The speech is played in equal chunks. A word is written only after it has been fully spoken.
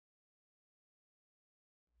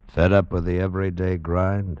Fed up with the everyday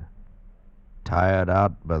grind? Tired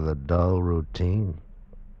out by the dull routine?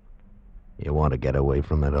 You want to get away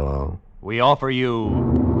from it all? We offer you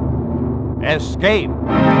Escape.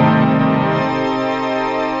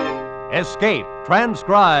 Escape,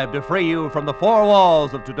 transcribed to free you from the four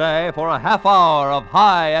walls of today for a half hour of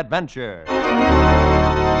high adventure.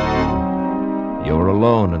 You're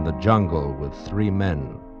alone in the jungle with 3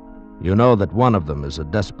 men. You know that one of them is a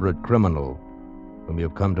desperate criminal whom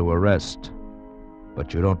you've come to arrest,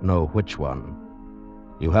 but you don't know which one.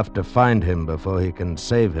 You have to find him before he can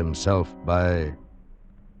save himself by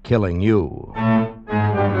killing you.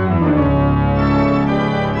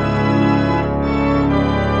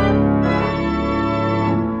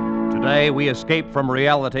 Today, we escape from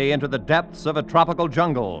reality into the depths of a tropical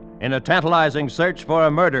jungle in a tantalizing search for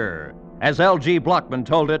a murder, as L.G. Blockman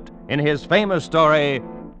told it in his famous story,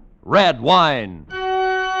 Red Wine.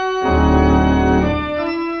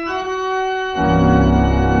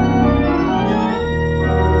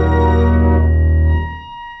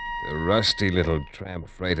 The rusty little tramp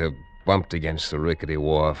freighter bumped against the rickety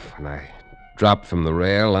wharf, and I dropped from the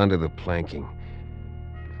rail onto the planking.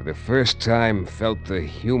 For the first time, felt the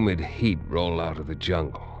humid heat roll out of the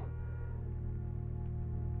jungle.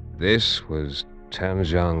 This was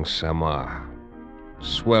Tanjong Samar,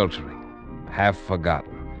 sweltering, half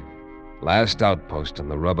forgotten, last outpost on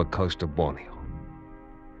the rubber coast of Borneo.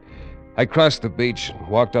 I crossed the beach and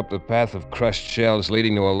walked up the path of crushed shells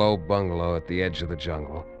leading to a low bungalow at the edge of the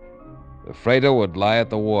jungle. The freighter would lie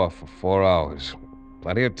at the wharf for 4 hours.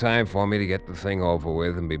 Plenty of time for me to get the thing over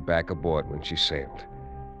with and be back aboard when she sailed.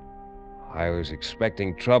 I was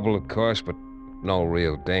expecting trouble, of course, but no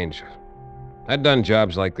real danger. I'd done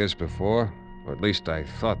jobs like this before, or at least I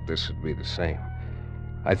thought this would be the same.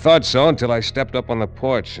 I thought so until I stepped up on the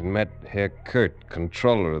porch and met Herr Kurt,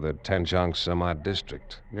 controller of the Tanjong Samar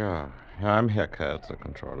district. Yeah, I'm Herr Kurt, the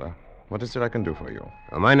controller. What is it I can do for you?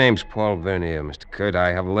 My name's Paul Vernier, Mr. Kurt.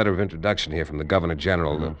 I have a letter of introduction here from the Governor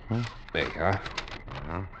General. There you are.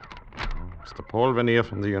 Mr. Paul Vernier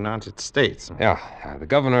from the United States. Yeah, the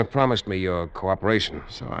governor promised me your cooperation.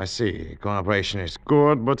 So I see. Cooperation is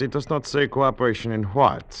good, but it does not say cooperation in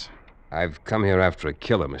what? I've come here after a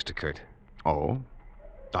killer, Mr. Kurt. Oh?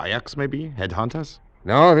 Dayaks, maybe? Headhunters?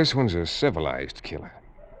 No, this one's a civilized killer.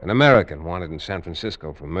 An American wanted in San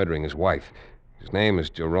Francisco for murdering his wife. His name is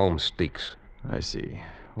Jerome Steeks. I see.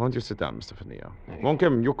 Won't you sit down, Mr. Vernier? Won't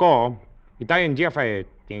you go?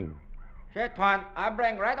 Shit, Tuan. I'll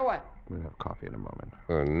bring right away. We'll have coffee in a moment.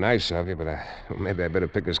 Well, nice of you, but maybe I better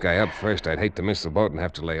pick this guy up first. I'd hate to miss the boat and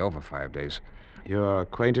have to lay over 5 days. You're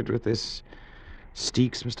acquainted with this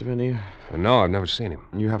Steeks, Mr. Vernier? No, I've never seen him.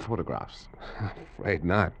 You have photographs? Afraid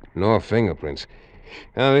not. No fingerprints.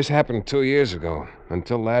 Now, this happened 2 years ago.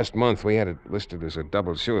 Until last month, we had it listed as a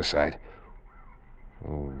double suicide.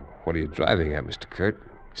 Oh, what are you driving at, Mr. Kurt?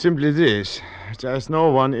 Simply this. There's no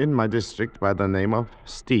one in my district by the name of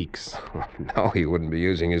Steeks. No, he wouldn't be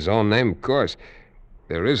using his own name, of course.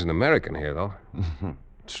 There is an American here, though.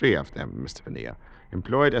 3 of them, Mr. Vernier.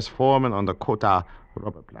 Employed as foreman on the Kota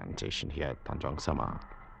rubber plantation here at Tanjong Samar.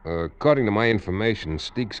 According to my information,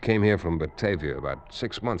 Steeks came here from Batavia about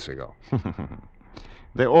 6 months ago.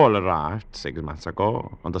 They all arrived 6 months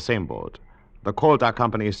ago on the same boat. The Kota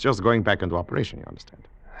company is just going back into operation, you understand?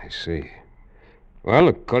 I see. Well,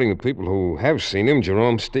 according to people who have seen him,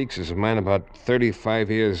 Jerome Steeks is a man about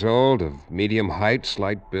 35 years old, of medium height,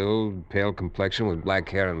 slight build, pale complexion, with black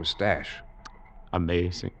hair and mustache.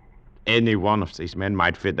 Amazing. Any one of these men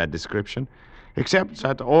might fit that description, except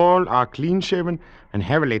that all are clean-shaven and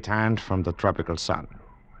heavily tanned from the tropical sun.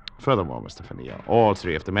 Furthermore, Mr. Vernier, all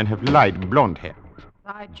 3 of the men have light blonde hair.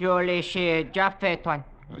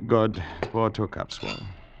 Good. Pour 2 cups, Wong.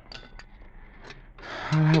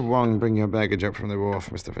 I'll have Wong bring your baggage up from the wharf,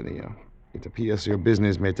 Mr. Vernier. It appears your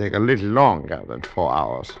business may take a little longer than 4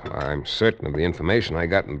 hours. I'm certain of the information I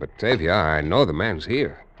got in Batavia. I know the man's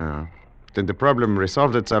here. Then the problem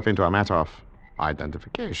resolved itself into a matter of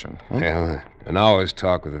identification. Well, an hour's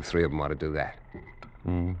talk with the 3 of them ought to do that.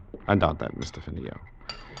 I doubt that, Mr. Vernier.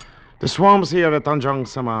 The swamps here at Tanjong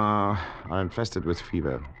Samar are infested with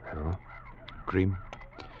fever. Oh? Cream.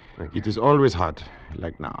 It is always hot,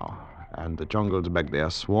 like now. And the jungles back there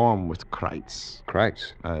swarm with krites.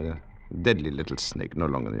 Krites? A deadly little snake no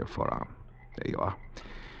longer in your forearm. There you are.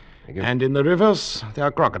 Thank you. And in the rivers, there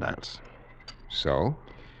are crocodiles. So?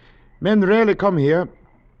 Men rarely come here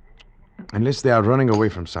unless they are running away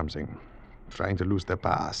from something, trying to lose their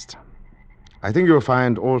past. I think you'll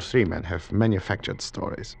find all 3 men have manufactured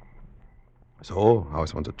stories. So, how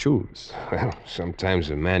is one to choose? Well,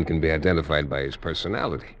 sometimes a man can be identified by his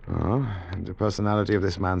personality. Oh, and the personality of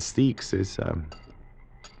this man Steeks is,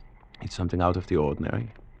 it's something out of the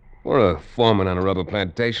ordinary. For a foreman on a rubber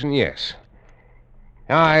plantation, yes.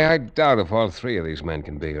 I doubt if all three of these men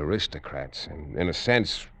can be aristocrats. And in a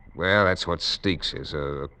sense, well, that's what Steeks is,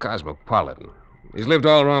 a cosmopolitan. He's lived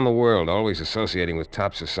all around the world, always associating with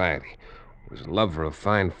top society. He's a lover of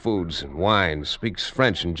fine foods and wine, speaks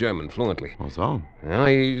French and German fluently. What's wrong? Well,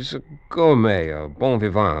 he's a gourmet, a bon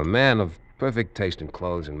vivant, a man of perfect taste in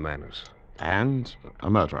clothes and manners. And a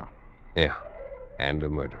murderer. Yeah, and a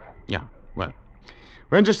murderer. Yeah, well.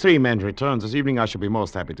 When just three men return this evening, I shall be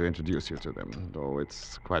most happy to introduce you to them. Though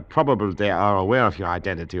it's quite probable they are aware of your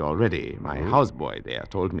identity already. My houseboy there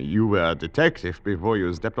told me you were a detective before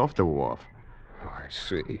you stepped off the wharf. Oh, I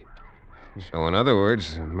see. So, in other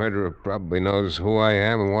words, the murderer probably knows who I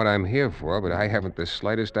am and what I'm here for, but I haven't the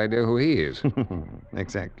slightest idea who he is.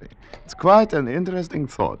 Exactly. It's quite an interesting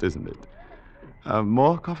thought, isn't it?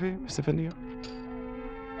 More coffee, Mr. Fennier?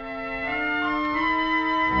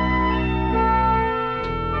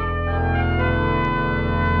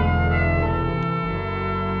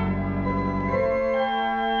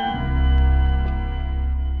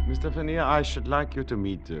 Mr. Fennier, I should like you to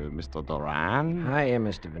meet Mr. Doran. Hi,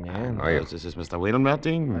 Mr. Veneer. Are you? This is Mr.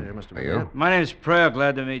 Wilmerting. Mr. Are you? My name's Prale.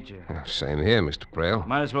 Glad to meet you. Same here, Mr. Prale.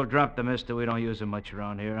 Might as well drop the mister. We don't use him much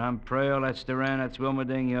around here. I'm Prale. That's Duran. That's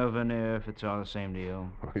Wilmerding. You're Veneer, if it's all the same to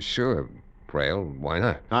you. Oh, sure, Prale. Why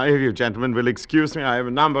not? Now, if you gentlemen will excuse me, I have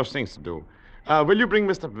a number of things to do. Will you bring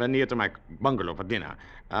Mr. Fennier to my bungalow for dinner?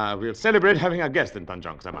 We'll celebrate having a guest in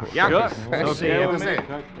Tanjong Sama. Yeah? Sure. Okay, we'll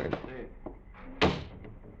okay.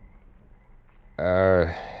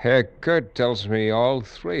 Herr Kurt tells me all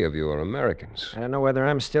three of you are Americans. I don't know whether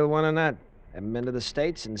I'm still one or not. Haven't been to the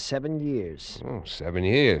States in 7 years. Oh, 7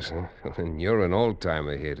 years, huh? And you're an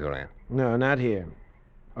old-timer here, Duran. No, not here.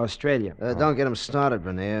 Australia. Don't get him started,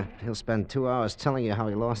 Vernier. He'll spend 2 hours telling you how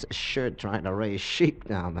he lost his shirt trying to raise sheep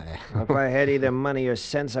down there. If I had either money or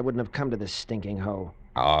sense, I wouldn't have come to this stinking hole.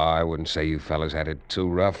 Oh, I wouldn't say you fellas had it too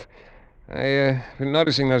rough. I've been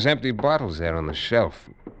noticing those empty bottles there on the shelf.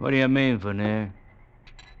 What do you mean, Veneer?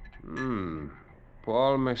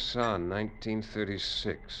 Paul Masson,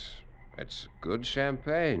 1936. That's good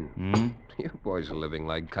champagne. Hmm? You boys are living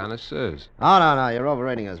like connoisseurs. Oh, no, you're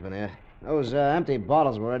overrating us, Vernier. Those empty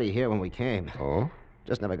bottles were already here when we came. Oh?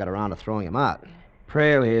 Just never got around to throwing them out.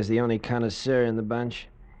 Prale here's the only connoisseur in the bunch.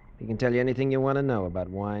 He can tell you anything you want to know about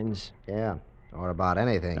wines. Yeah, or about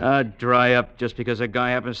anything. Dry up. Just because a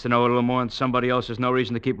guy happens to know a little more than somebody else, there's no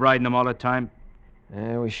reason to keep riding him all the time.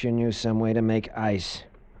 I wish you knew some way to make ice.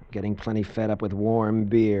 I'm getting plenty fed up with warm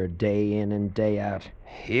beer day in and day out.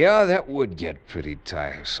 Yeah, that would get pretty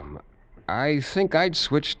tiresome. I think I'd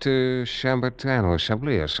switch to Chambertin or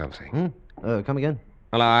Chablis or something. Come again?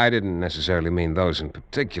 Well, I didn't necessarily mean those in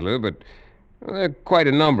particular, but there are quite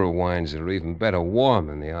a number of wines that are even better warm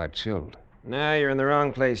than they are chilled. No, you're in the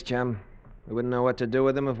wrong place, chum. We wouldn't know what to do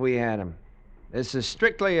with them if we had them. This is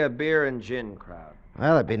strictly a beer and gin crowd.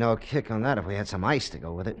 Well, there'd be no kick on that if we had some ice to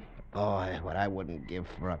go with it. Boy, what I wouldn't give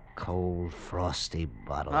for a cold, frosty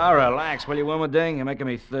bottle. Oh, relax, will you, Wilmerding? You're making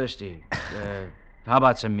me thirsty. How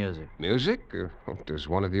about some music? Music? Does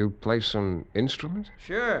one of you play some instrument?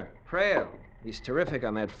 Sure, Prale. He's terrific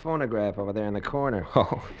on that phonograph over there in the corner.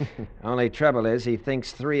 Oh. Only trouble is he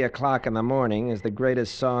thinks 3 o'clock in the morning is the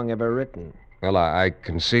greatest song ever written. Well, I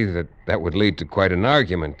can see that would lead to quite an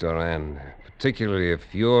argument, Doran. Particularly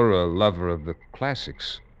if you're a lover of the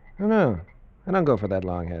classics. Oh, no. I don't go for that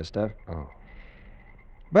long hair stuff. Oh.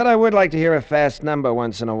 But I would like to hear a fast number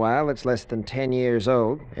once in a while that's less than 10 years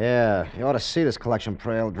old. Yeah, you ought to see this collection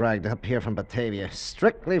Prale dragged up here from Batavia.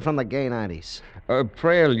 Strictly from the gay 90s.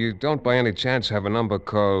 Prale, you don't by any chance have a number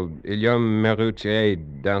called Il y a un métier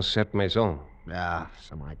dans cette maison? Ah,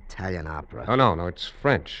 some Italian opera. Oh, no, it's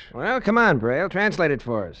French. Well, come on, Prale. Translate it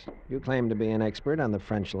for us. You claim to be an expert on the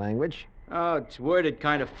French language. Oh, it's worded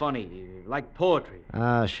kind of funny, like poetry.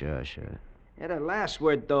 Ah, sure. Yeah, the last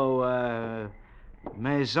word, though,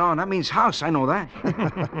 maison, that means house. I know that.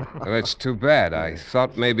 Well, that's too bad. I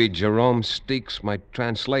thought maybe Jerome Steeks might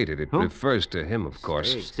translate it. It Who? refers to him, of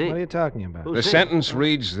course. Stick. What are you talking about? Who's The Stick? sentence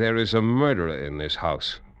reads, there is a murderer in this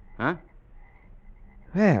house. Huh?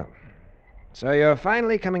 Well, so you're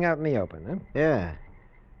finally coming out in the open, huh? Yeah.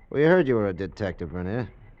 We heard you were a detective, Vernier.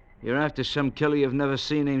 You're after some killer you've never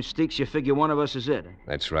seen named Steeks. You figure one of us is it.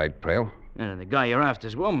 That's right, Prale. And the guy you're after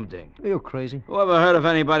is Wilmerding. Are you crazy? Who ever heard of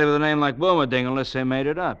anybody with a name like Wilmerding unless they made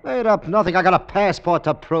it up? Made up nothing. I got a passport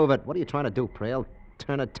to prove it. What are you trying to do, Prale?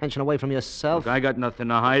 turn attention away from yourself. Look, I got nothing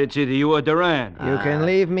to hide. It's either you or Duran. You can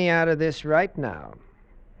leave me out of this right now.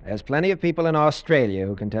 There's plenty of people in Australia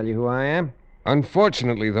who can tell you who I am.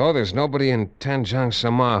 Unfortunately, though, there's nobody in Tanjong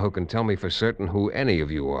Samar who can tell me for certain who any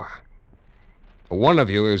of you are. One of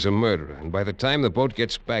you is a murderer, and by the time the boat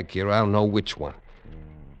gets back here, I'll know which one.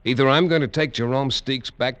 Either I'm going to take Jerome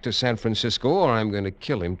Steeks back to San Francisco, or I'm going to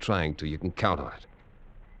kill him trying to. You can count on it.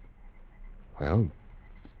 Well,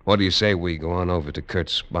 what do you say we go on over to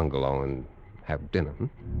Kurt's bungalow and have dinner,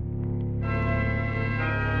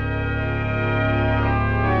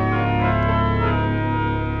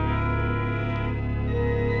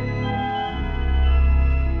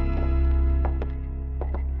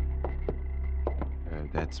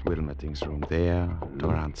 That's Wilmerding's room there.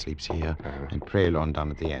 Durant sleeps here. And Prelon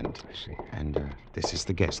down at the end. I see. And this is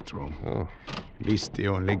the guest room. Oh. At least the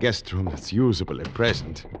only guest room that's usable at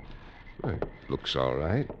present. Looks all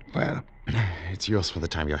right. Well, it's yours for the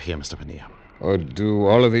time you're here, Mr. Veneer. Oh, do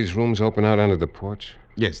all of these rooms open out onto the porch?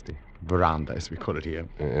 Yes, the veranda, as we call it here.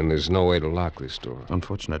 And there's no way to lock this door?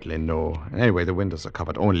 Unfortunately, no. Anyway, the windows are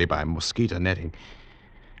covered only by mosquito netting.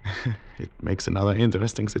 It makes another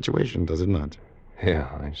interesting situation, does it not? Yeah,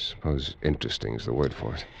 I suppose interesting is the word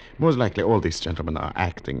for it. Most likely all these gentlemen are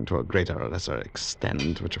acting to a greater or lesser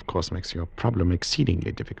extent, which of course makes your problem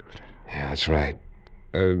exceedingly difficult. Yeah, that's right.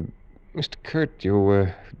 Mr. Kurt, you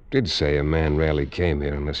did say a man rarely came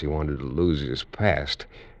here unless he wanted to lose his past.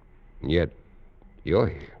 And yet, you're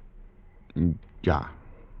here. Yeah,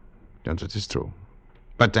 that is true.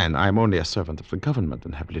 But then, I'm only a servant of the government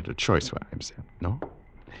and have little choice where I'm sent, no?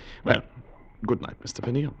 Well, good night, Mr.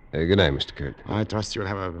 Veneer. Good night, Mr. Kurt. I trust you'll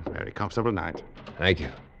have a very comfortable night. Thank you.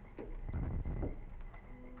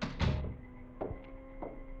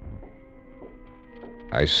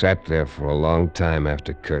 I sat there for a long time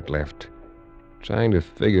after Kurt left, trying to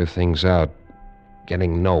figure things out,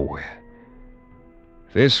 getting nowhere.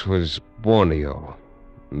 This was Borneo,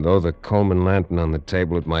 and though the Coleman lantern on the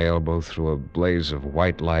table at my elbow threw a blaze of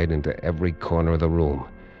white light into every corner of the room.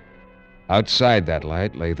 Outside that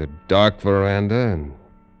light lay the dark veranda, and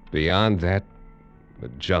beyond that, the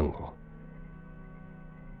jungle.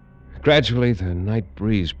 Gradually, the night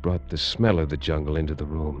breeze brought the smell of the jungle into the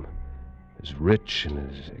room, as rich and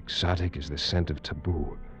as exotic as the scent of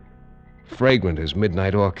taboo, fragrant as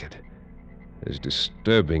midnight orchid, as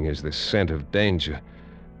disturbing as the scent of danger.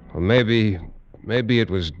 Or maybe it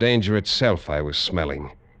was danger itself I was smelling.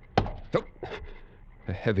 Oh,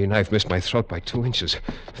 a heavy knife missed my throat by 2 inches,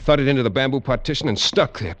 thudded into the bamboo partition and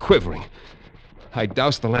stuck there, quivering. I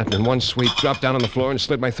doused the lantern in one sweep, dropped down on the floor, and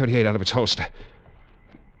slid my .38 out of its holster.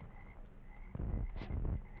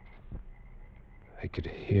 I could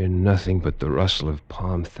hear nothing but the rustle of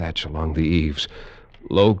palm thatch along the eaves,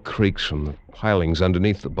 low creaks from the pilings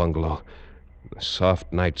underneath the bungalow, and the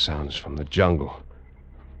soft night sounds from the jungle.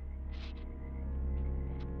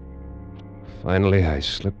 Finally, I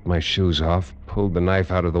slipped my shoes off, pulled the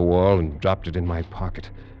knife out of the wall, and dropped it in my pocket,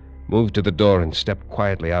 moved to the door, and stepped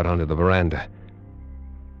quietly out onto the veranda.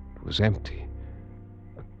 It was empty.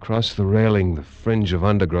 Across the railing, the fringe of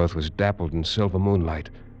undergrowth was dappled in silver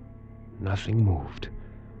moonlight. Nothing moved.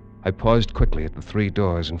 I paused quickly at the 3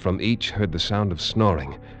 doors, and from each heard the sound of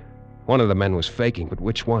snoring. One of the men was faking, but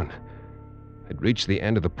which one? I'd reached the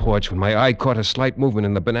end of the porch when my eye caught a slight movement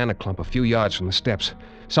in the banana clump a few yards from the steps.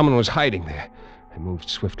 Someone was hiding there. I moved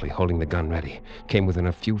swiftly, holding the gun ready. Came within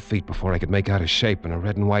a few feet before I could make out a shape in a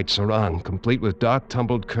red and white sarong, complete with dark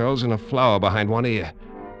tumbled curls and a flower behind one ear.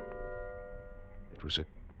 It was a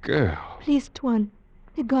girl. Please, Tuan,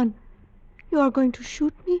 the gun. You are going to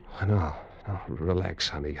shoot me? Oh, no, relax,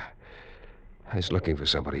 honey. I was looking for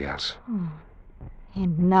somebody else. Oh.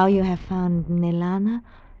 And now you have found Nelana,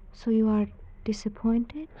 so you are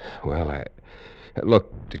disappointed? Well,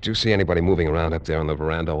 Look, did you see anybody moving around up there on the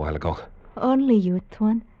veranda a while ago? Only you,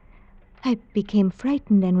 Tuan. I became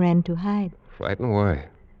frightened and ran to hide. Frightened? Why?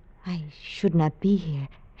 I should not be here.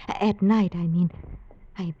 At night, I mean.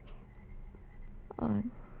 Oh,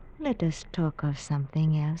 let us talk of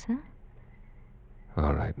something else, huh?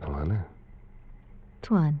 All right, Nelana.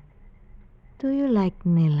 Tuan, do you like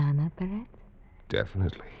Nelana, perhaps?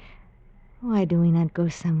 Definitely. Why do we not go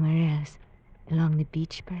somewhere else? Along the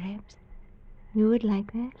beach, perhaps? You would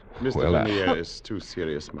like that? Mr. Well, Veneer is too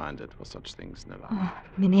serious-minded for such things, Nelana. Oh,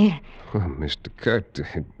 Mynheer. Well, Mr. Kurt,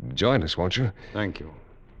 join us, won't you? Thank you.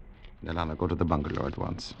 Nelana, go to the bungalow at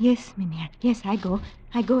once. Yes, Mynheer. Yes, I go.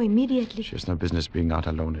 I go immediately. She has no business being out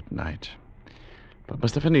alone at night. But,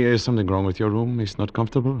 Mr. Veneer, is something wrong with your room? It's not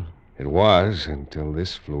comfortable? It was until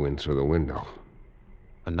this flew in through the window.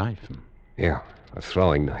 A knife? Yeah, a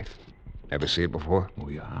throwing knife. Ever see it before? Oh,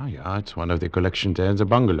 yeah. It's one of the collections there in the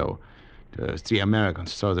bungalow. The 3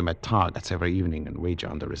 Americans throw them at targets every evening and wager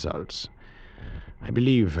on the results. I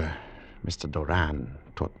believe Mr. Doran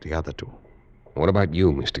taught the other 2. What about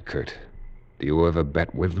you, Mr. Kurt? Do you ever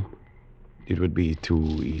bet with them? It would be too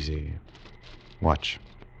easy. Watch.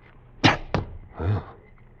 Oh.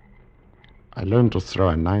 I learned to throw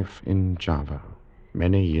a knife in Java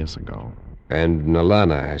many years ago. And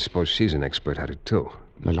Nalana, I suppose she's an expert at it, too.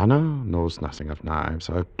 Nalana knows nothing of knives.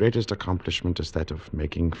 Her greatest accomplishment is that of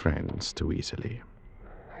making friends too easily.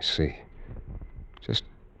 I see. Just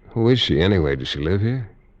who is she, anyway? Does she live here?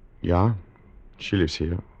 Yeah, she lives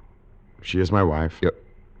here. She is my wife.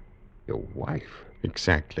 Your wife?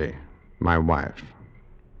 Exactly. My wife.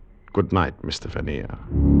 Good night, Mr. Vernier.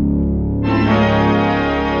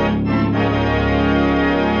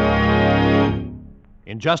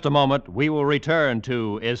 In just a moment, we will return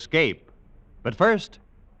to Escape. But first,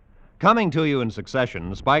 coming to you in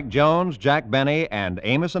succession, Spike Jones, Jack Benny, and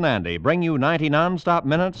Amos and Andy bring you 90 non-stop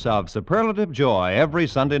minutes of superlative joy every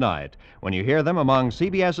Sunday night when you hear them among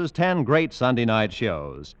CBS's 10 great Sunday night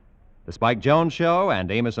shows. The Spike Jones Show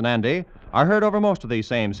and Amos and Andy are heard over most of these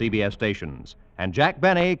same CBS stations, and Jack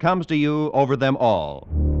Benny comes to you over them all.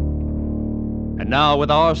 And now, with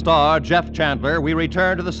our star, Jeff Chandler, we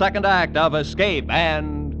return to the second act of Escape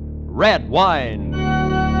and Red Wine.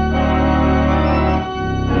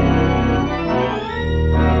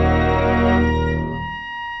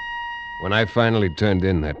 When I finally turned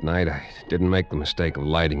in that night, I didn't make the mistake of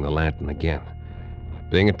lighting the lantern again.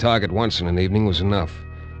 Being a target once in an evening was enough.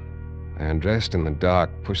 I undressed in the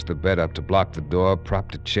dark, pushed the bed up to block the door,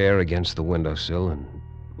 propped a chair against the windowsill, and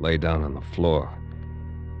lay down on the floor.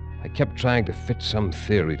 I kept trying to fit some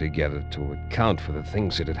theory together to account for the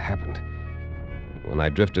things that had happened. When I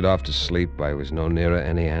drifted off to sleep, I was no nearer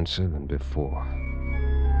any answer than before.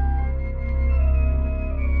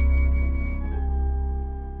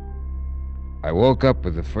 I woke up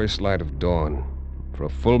with the first light of dawn. For a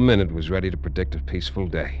full minute, was ready to predict a peaceful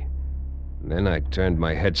day. And then I turned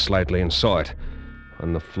my head slightly and saw it.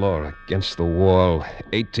 On the floor, against the wall,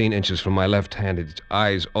 18 inches from my left hand, its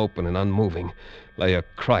eyes open and unmoving, lay a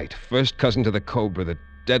krite, first cousin to the cobra, the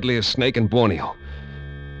deadliest snake in Borneo.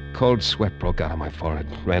 Cold sweat broke out on my forehead,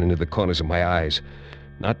 ran into the corners of my eyes.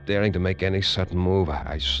 Not daring to make any sudden move,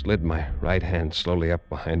 I slid my right hand slowly up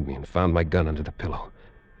behind me and found my gun under the pillow.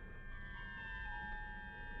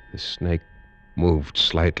 The snake moved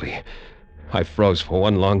slightly. I froze for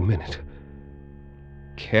one long minute.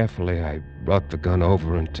 Carefully, I brought the gun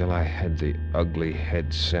over until I had the ugly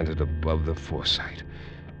head centered above the foresight.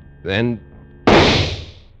 Then...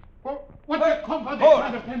 What the company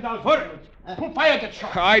kind of 10,000? Who fired that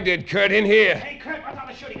shot? I did, Kurt, in here. Hey, Kurt, what's all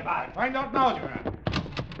the shooting about? Find out now, Duran.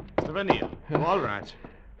 Mr. Vernier. All right.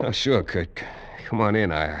 Oh, sure, Kurt. Come on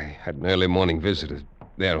in. I had an early morning visitor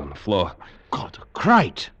there on the floor. God, a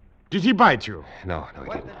krite. Did he bite you? No, he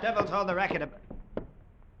What didn't. the devil's all the racket about?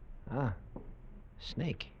 Ah,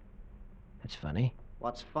 snake. That's funny.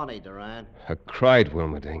 What's funny, Duran? A krite,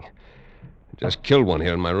 Wilmerding. I just killed one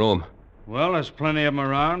here in my room. Well, there's plenty of them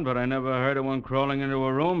around, but I never heard of one crawling into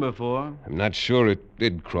a room before. I'm not sure it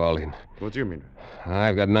did crawl in. What do you mean?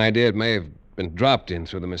 I've got an idea it may have been dropped in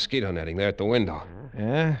through the mosquito netting there at the window.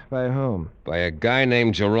 Yeah? By whom? By a guy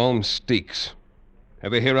named Jerome Steeks.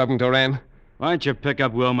 Ever hear of him, Doran? Why don't you pick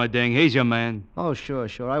up Wilma Ding? He's your man. Oh, sure.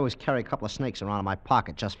 I always carry a couple of snakes around in my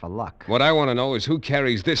pocket just for luck. What I want to know is who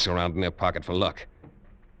carries this around in their pocket for luck.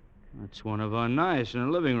 That's one of our knives in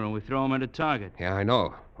the living room. We throw him at a target. Yeah, I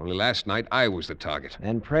know. Only last night I was the target.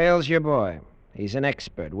 And Prail's your boy. He's an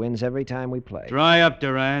expert. Wins every time we play. Dry up,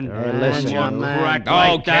 Duran. Hey, listen, Don't you young man. crack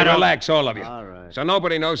like Okay, that. relax, all of you. All right. So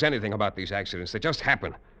nobody knows anything about these accidents. They just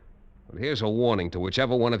happen. But here's a warning to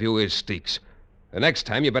whichever one of you is Steeks. The next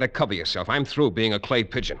time, you better cover yourself. I'm through being a clay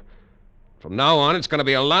pigeon. From now on, it's going to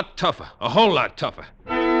be a lot tougher. A whole lot tougher.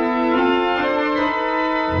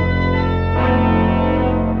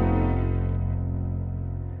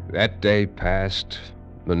 That day passed.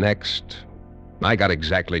 The next. I got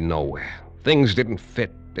exactly nowhere. Things didn't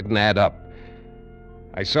fit, didn't add up.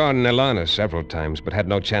 I saw Nilana several times, but had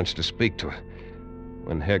no chance to speak to her.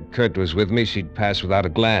 When Herr Kurt was with me, she'd pass without a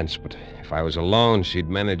glance, but if I was alone, she'd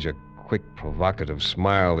manage a quick, provocative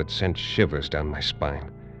smile that sent shivers down my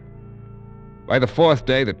spine. By the fourth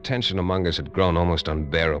day, the tension among us had grown almost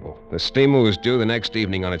unbearable. The steamer was due the next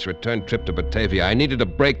evening on its return trip to Batavia. I needed a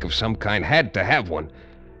break of some kind, had to have one.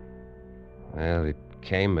 Well, it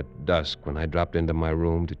came at dusk when I dropped into my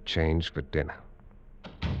room to change for dinner.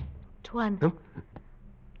 Tuan. Huh?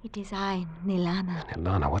 It is I, Nilana.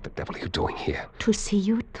 Nilana, what the devil are you doing here? To see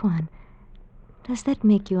you, Tuan. Does that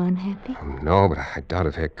make you unhappy? No, but I doubt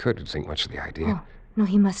if Herr Kurt would think much of the idea. Oh, no,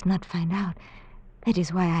 he must not find out. That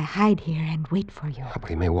is why I hide here and wait for you. Oh, but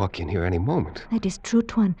he may walk in here any moment. That is true,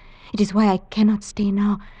 Tuan. It is why I cannot stay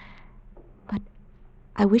now. But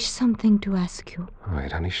I wish something to ask you. All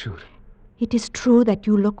right, honey, shoot. It is true that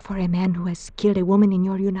you look for a man who has killed a woman in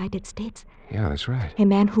your United States? Yeah, that's right. A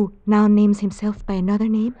man who now names himself by another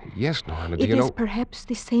name? Yes, Norma, do It you know... is perhaps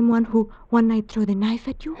the same one who one night threw the knife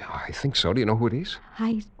at you? Yeah, I think so. Do you know who it is?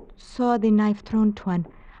 I saw the knife thrown, Tuan.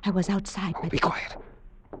 I was outside. Oh, but be quiet.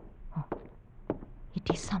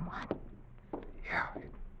 it is someone. Yeah,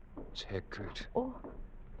 it's Herr Kurt. Oh.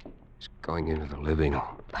 He's going into the living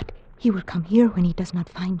room. But he will come here when he does not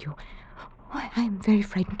find you. Oh, I am very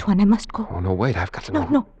frightened, Tuan. I must go. Oh, no, wait. I've got to know.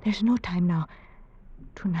 No, there's no time now.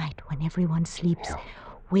 Tonight, when everyone sleeps, Yeah.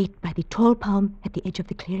 wait by the tall palm at the edge of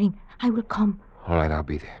the clearing. I will come. All right, I'll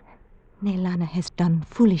be there. Nelana has done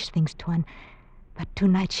foolish things, Tuan. But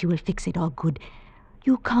tonight she will fix it all good.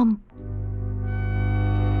 You come.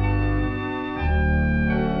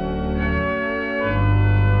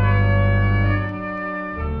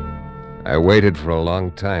 I waited for a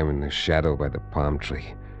long time in the shadow by the palm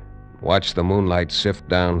tree. Watched the moonlight sift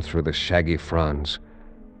down through the shaggy fronds.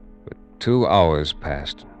 But 2 hours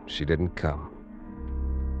passed. She didn't come.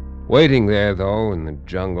 Waiting there, though, in the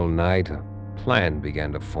jungle night, a plan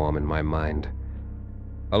began to form in my mind.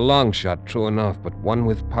 A long shot, true enough, but one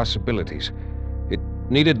with possibilities. It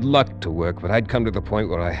needed luck to work, but I'd come to the point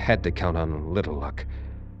where I had to count on a little luck.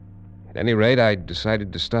 At any rate, I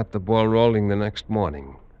decided to start the ball rolling the next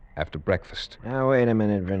morning, after breakfast. Now, wait a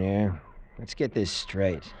minute, Vernier. Let's get this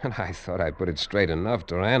straight. And I thought I put it straight enough,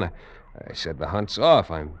 Durana. I said the hunt's off.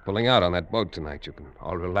 I'm pulling out on that boat tonight. You can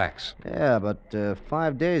all relax. Yeah, but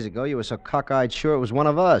 5 days ago you were so cockeyed sure it was one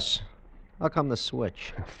of us. How come the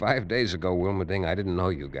switch? 5 days ago, Wilmerding, I didn't know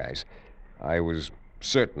you guys. I was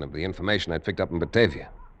certain of the information I'd picked up in Batavia.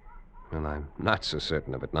 And I'm not so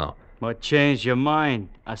certain of it now. What changed your mind?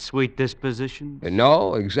 A sweet disposition?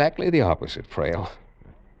 No, exactly the opposite, Frail.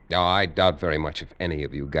 No, I doubt very much if any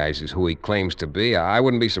of you guys is who he claims to be. I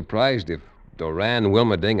wouldn't be surprised if Doran,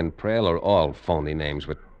 Wilmerding, and Prale are all phony names,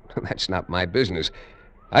 but that's not my business.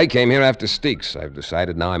 I came here after Steeks. I've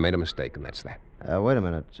decided now I made a mistake, and that's that. Wait a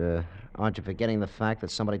minute. Aren't you forgetting the fact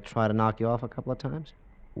that somebody tried to knock you off a couple of times?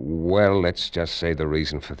 Well, let's just say the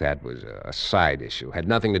reason for that was a side issue. Had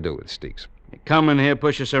nothing to do with Steeks. You come in here,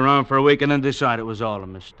 push us around for a week, and then decide it was all a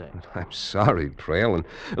mistake. I'm sorry, Trail. And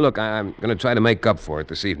look, I'm going to try to make up for it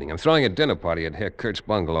this evening. I'm throwing a dinner party at Herr Kurt's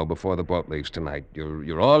bungalow before the boat leaves tonight.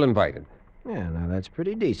 You're all invited. Yeah, now that's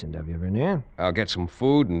pretty decent of you, Vernier. I'll get some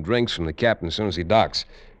food and drinks from the captain as soon as he docks.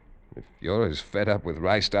 If you're as fed up with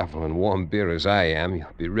Reistoffel and warm beer as I am, you'll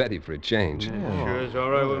be ready for a change. Yeah, sure is all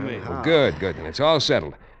right with me. Well, good. Then it's all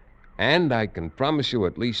settled. And I can promise you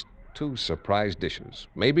at least 2 surprise dishes.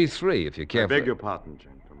 Maybe 3 if you care I beg your pardon,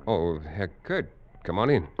 gentlemen. Oh, Herr Kurt, come on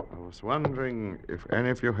in. I was wondering if any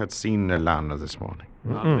of you had seen Nelana this morning.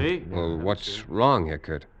 Not me. Well, what's wrong, Herr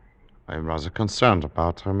Kurt? I'm rather concerned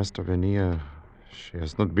about her, Mr. Vernier. She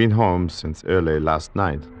has not been home since early last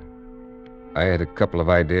night. I had a couple of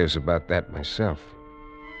ideas about that myself.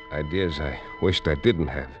 Ideas I wished I didn't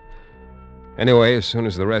have. Anyway, as soon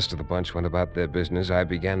as the rest of the bunch went about their business, I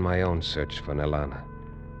began my own search for Nelana.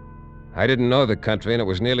 I didn't know the country, and it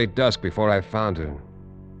was nearly dusk before I found her.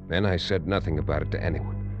 Then I said nothing about it to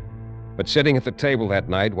anyone. But sitting at the table that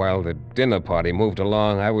night while the dinner party moved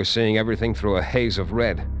along, I was seeing everything through a haze of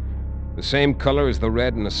red. The same color as the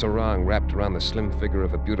red in a sarong wrapped around the slim figure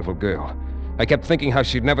of a beautiful girl. I kept thinking how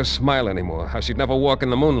she'd never smile anymore, how she'd never walk in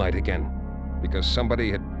the moonlight again, because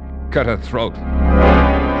somebody had cut her throat.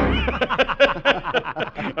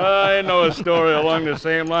 I know a story along the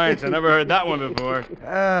same lines. I never heard that one before.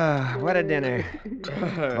 What a dinner.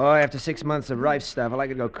 Oh, after 6 months of rife stuff, I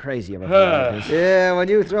could go crazy about food like this. Yeah, when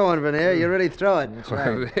you throw one, Vernier, you really throw it. That's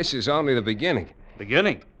Well, right. this is only the beginning.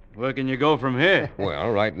 Beginning. Where can you go from here?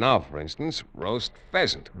 Well, right now, for instance, roast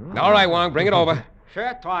pheasant. All right, Wong, bring it over.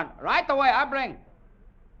 Sure, Tuan. Right away, I bring.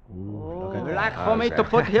 You like for me to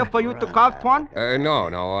put here for you to carve, Tuan?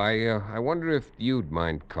 No. I wonder if you'd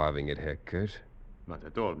mind carving it, Herr Kurt. Not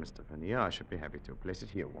at all, Mr. Vernier. I should be happy to place it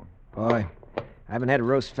here, one. Boy, I haven't had a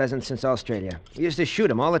roast pheasant since Australia. We used to shoot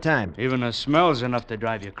 'em all the time. Even the smell's enough to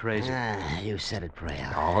drive you crazy. You said it,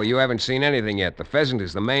 Prale. Oh, you haven't seen anything yet. The pheasant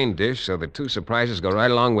is the main dish, so the 2 surprises go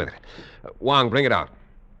right along with it. Wong, bring it out.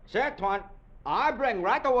 Sure, Tuan. I bring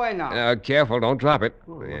right away now. Careful, don't drop it.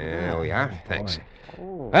 There we are. Thanks.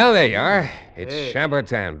 Well, there you are. It's Hey.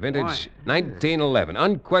 Chambertin, vintage Wine. 1911.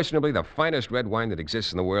 Unquestionably the finest red wine that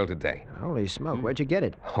exists in the world today. Holy smoke, where'd you get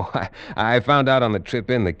it? Oh, I found out on the trip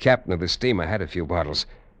in the captain of the steamer had a few bottles.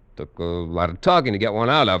 Took a lot of talking to get one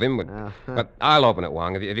out of him, but I'll open it,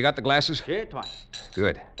 Wong. Have you got the glasses? See, Twine.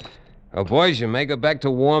 Good. Well, boys, you may go back to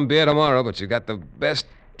warm beer tomorrow, but you got the best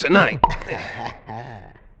tonight.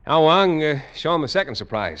 Now, Wong, show him a second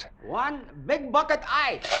surprise. One big bucket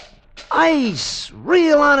ice. Ice!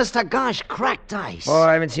 Real honest to gosh, cracked ice. Oh,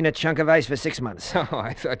 I haven't seen a chunk of ice for 6 months. Oh,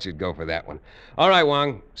 I thought you'd go for that one. All right,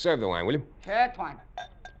 Wong, serve the wine, will you? See, Twine.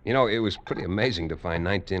 You know, it was pretty amazing to find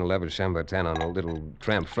 1911 Chambertin on a little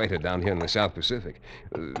tramp freighter down here in the South Pacific.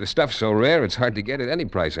 The stuff's so rare, it's hard to get at any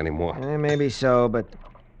price anymore. Maybe so, but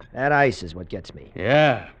that ice is what gets me.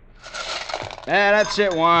 Yeah. That's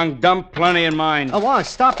it, Wong. Dump plenty in mine. Oh, Wong,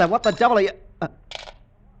 stop that. What the devil are you...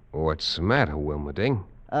 What's the matter, Wilmerding?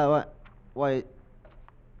 Why...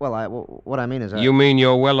 Well, what I mean is... You mean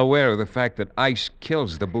you're well aware of the fact that ice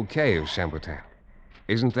kills the bouquet of Chambertin?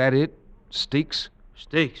 Isn't that it, Steaks?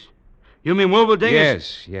 Steaks. You mean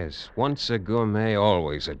Wilbur-Dingus? Yes. Once a gourmet,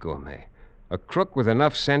 always a gourmet. A crook with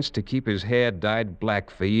enough sense to keep his hair dyed black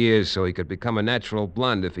for years so he could become a natural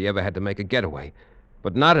blonde if he ever had to make a getaway.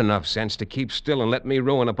 But not enough sense to keep still and let me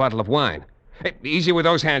ruin a bottle of wine. Hey, easy with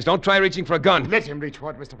those hands. Don't try reaching for a gun. Let him reach for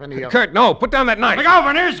it, Mr. Fennear. Kurt, no. Put down that knife. Look out,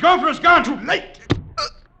 Van He's going for his gun. Too late.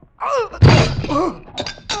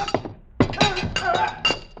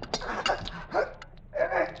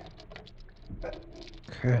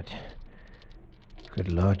 Kurt.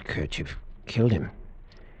 Good Lord, Kurt, you've killed him.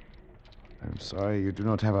 I'm sorry you do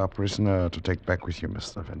not have our prisoner to take back with you,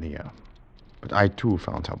 Mr. Fennear. But I, too,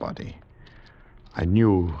 found her body. I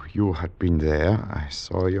knew you had been there. I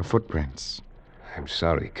saw your footprints. I'm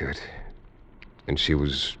sorry, Kurt. And she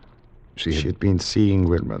had been seeing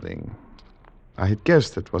Wilmerding. I had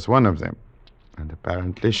guessed it was one of them. And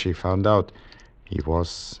apparently she found out he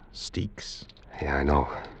was Steaks. Yeah, I know.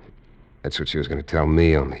 That's what she was going to tell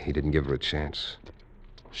me, only he didn't give her a chance.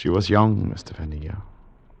 She was young, Mr. Fennear.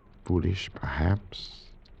 Foolish, perhaps.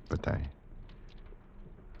 But I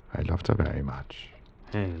loved her very much.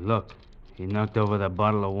 Hey, look. He knocked over that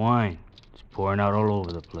bottle of wine. It's pouring out all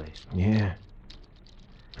over the place. Yeah.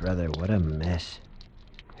 Brother, what a mess.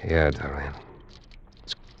 Yeah, Duran.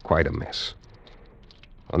 It's quite a mess.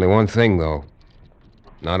 Only one thing, though.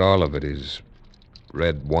 Not all of it is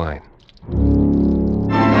red wine.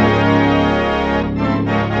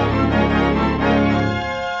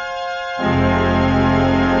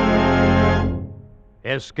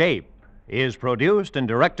 Escape is produced and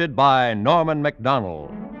directed by Norman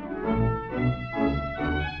MacDonald.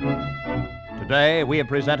 Today, we have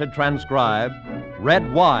presented transcribed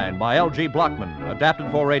Red Wine by L.G. Blockman, adapted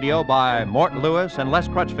for radio by Mort Lewis and Les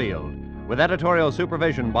Crutchfield, with editorial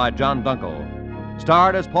supervision by John Dunkel.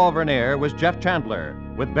 Starred as Paul Vernier was Jeff Chandler,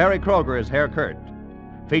 with Barry Kroger as Herr Kurt.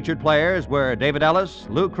 Featured players were David Ellis,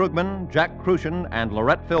 Lou Krugman, Jack Crucian, and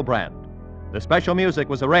Laurette Philbrandt. The special music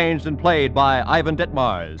was arranged and played by Ivan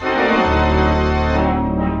Ditmars.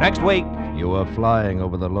 Next week... You are flying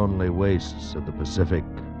over the lonely wastes of the Pacific,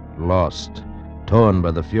 lost, torn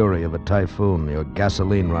by the fury of a typhoon, your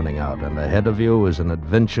gasoline running out, and ahead of you is an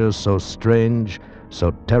adventure so strange,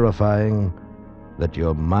 so terrifying, that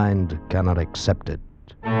your mind cannot accept it.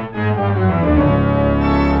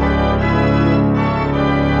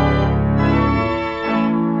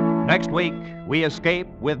 Next week, we escape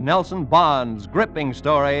with Nelson Bond's gripping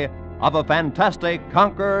story of a fantastic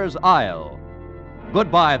conqueror's isle.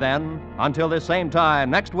 Goodbye, then, until this same time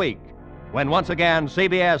next week, when once again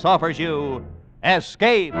CBS offers you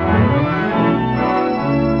Escape.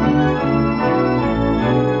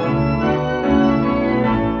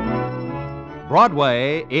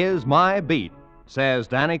 Broadway is my beat, says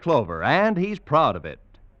Danny Clover, and he's proud of it.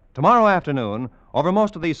 Tomorrow afternoon, over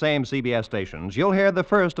most of these same CBS stations, you'll hear the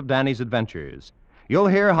first of Danny's adventures. You'll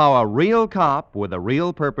hear how a real cop with a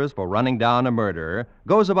real purpose for running down a murderer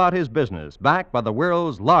goes about his business, backed by the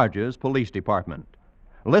world's largest police department.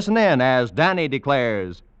 Listen in as Danny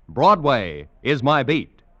declares, Broadway is my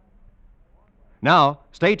beat. Now,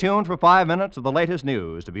 stay tuned for 5 minutes of the latest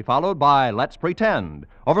news, to be followed by Let's Pretend,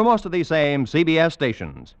 over most of these same CBS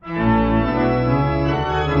stations.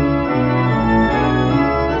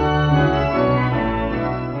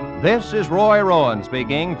 This is Roy Rowan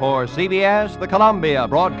speaking for CBS, the Columbia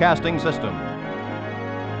Broadcasting System.